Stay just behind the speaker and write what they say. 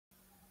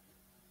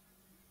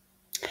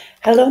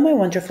Hello, my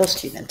wonderful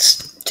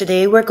students.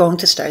 Today we're going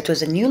to start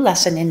with a new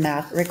lesson in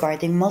math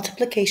regarding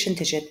multiplication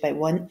digit by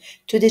one,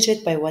 two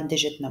digit by one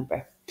digit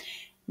number.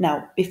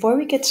 Now, before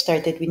we get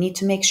started, we need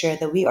to make sure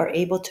that we are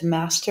able to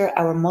master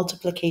our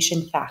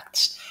multiplication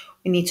facts.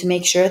 We need to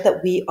make sure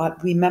that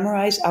we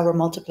memorize our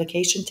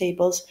multiplication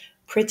tables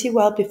pretty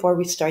well before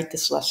we start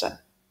this lesson.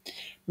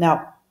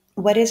 Now,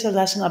 what is a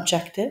lesson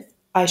objective?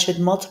 I should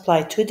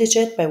multiply two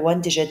digit by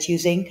one digit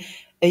using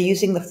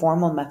the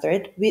formal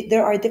method.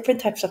 There are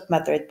different types of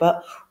method,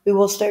 but we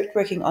will start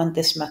working on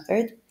this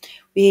method.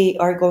 We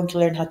are going to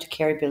learn how to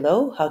carry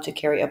below, how to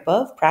carry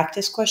above,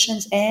 practice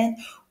questions, and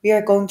we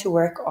are going to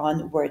work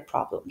on word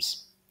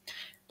problems.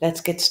 Let's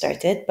get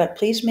started, but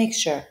please make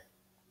sure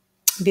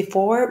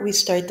before we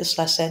start this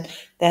lesson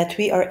that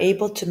we are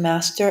able to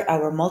master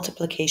our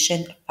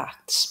multiplication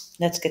facts.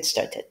 Let's get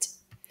started.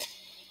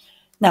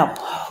 Now,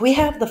 we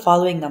have the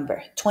following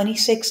number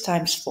 26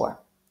 times 4.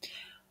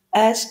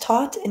 As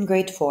taught in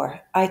grade 4,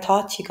 I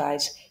taught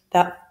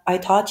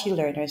you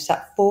learners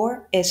that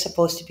 4 is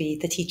supposed to be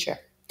the teacher.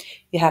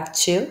 You have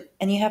 2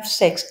 and you have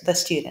 6, the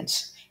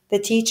students. The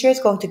teacher is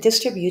going to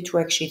distribute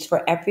worksheets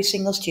for every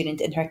single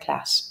student in her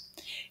class.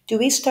 Do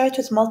we start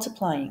with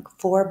multiplying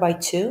 4 by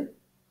 2?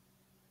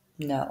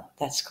 No,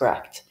 that's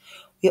correct.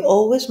 We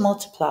always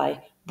multiply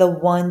the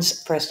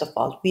ones first of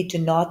all. We do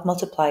not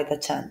multiply the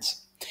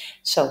tens.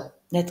 So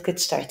let's get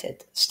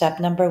started.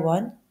 Step number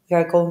 1, we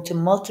are going to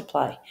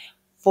multiply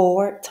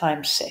 4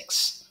 times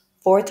 6.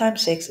 4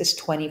 times 6 is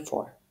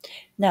 24.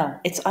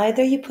 Now, it's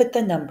either you put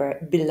the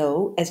number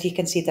below, as you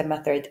can see the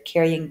method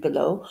carrying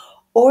below,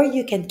 or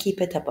you can keep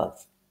it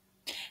above.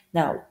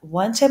 Now,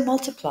 once I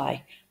multiply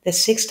the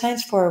 6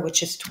 times 4,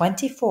 which is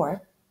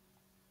 24,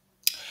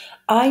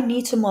 I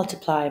need to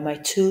multiply my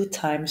 2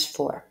 times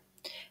 4.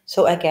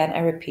 So again, I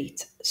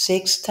repeat,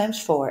 6 times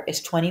 4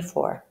 is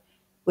 24,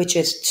 which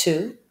is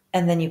 2,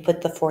 and then you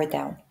put the 4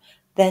 down.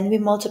 Then we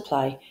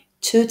multiply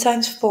 2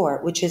 times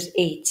 4, which is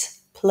 8,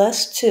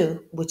 plus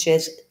 2, which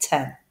is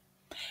 10.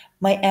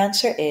 My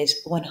answer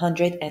is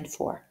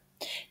 104.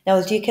 Now,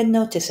 as you can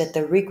notice at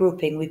the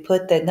regrouping, we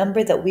put the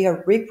number that we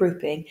are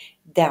regrouping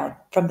down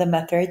from the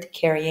method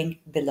carrying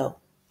below.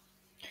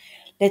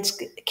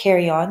 Let's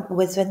carry on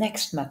with the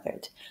next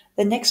method.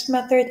 The next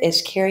method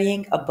is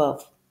carrying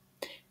above.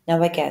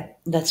 Now again,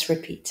 let's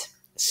repeat.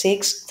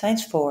 6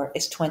 times 4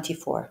 is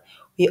 24.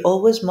 We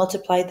always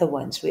multiply the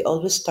ones. We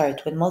always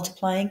start when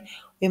multiplying,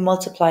 we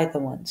multiply the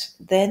ones.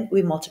 Then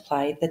we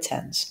multiply the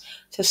tens.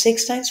 So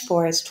 6 times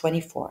 4 is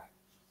 24.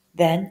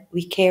 Then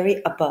we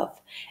carry above.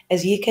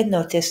 As you can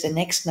notice, the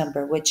next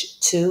number, which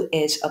 2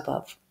 is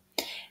above.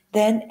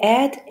 Then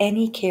add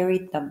any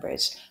carried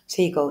numbers.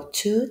 So you go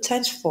 2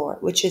 times 4,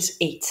 which is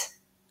 8.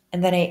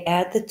 And then I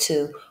add the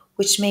 2,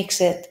 which makes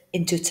it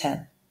into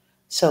 10.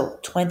 So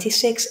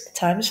 26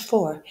 times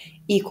 4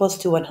 equals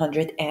to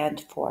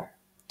 104.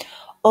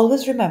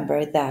 Always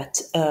remember that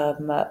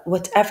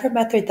whatever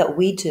method that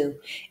we do,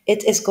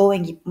 it is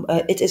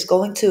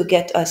going to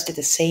get us to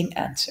the same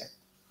answer.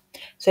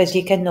 So as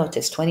you can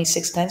notice,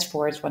 26 times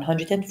 4 is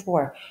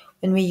 104.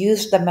 When we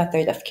use the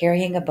method of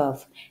carrying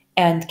above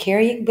and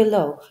carrying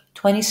below,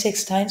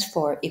 26 times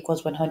 4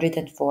 equals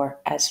 104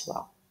 as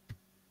well.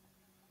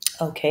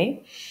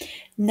 Okay,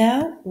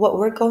 now what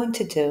we're going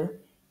to do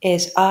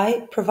is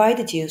I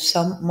provided you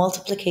some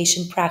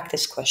multiplication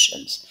practice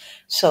questions.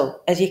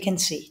 So as you can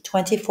see,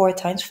 24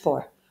 times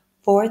 4.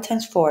 4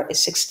 times 4 is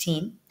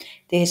 16.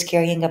 This is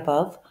carrying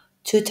above.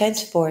 2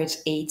 times 4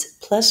 is 8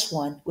 plus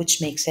 1,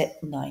 which makes it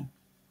 9.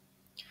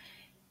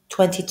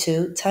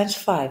 22 times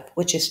 5,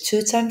 which is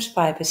 2 times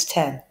 5 is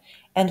 10.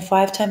 And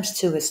 5 times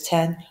 2 is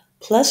 10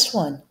 plus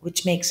 1,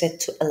 which makes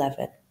it to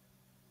 11.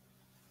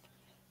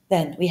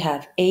 Then we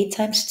have 8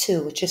 times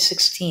 2, which is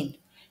 16.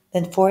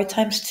 Then 4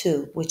 times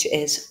 2, which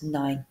is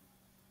 9.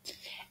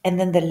 And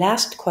then the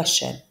last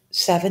question,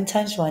 7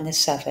 times 1 is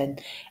 7,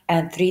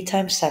 and 3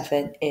 times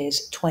 7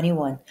 is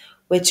 21,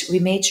 which we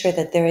made sure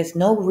that there is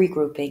no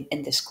regrouping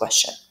in this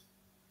question.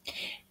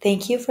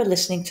 Thank you for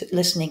listening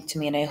to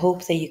me, and I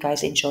hope that you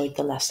guys enjoyed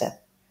the lesson.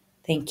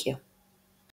 Thank you.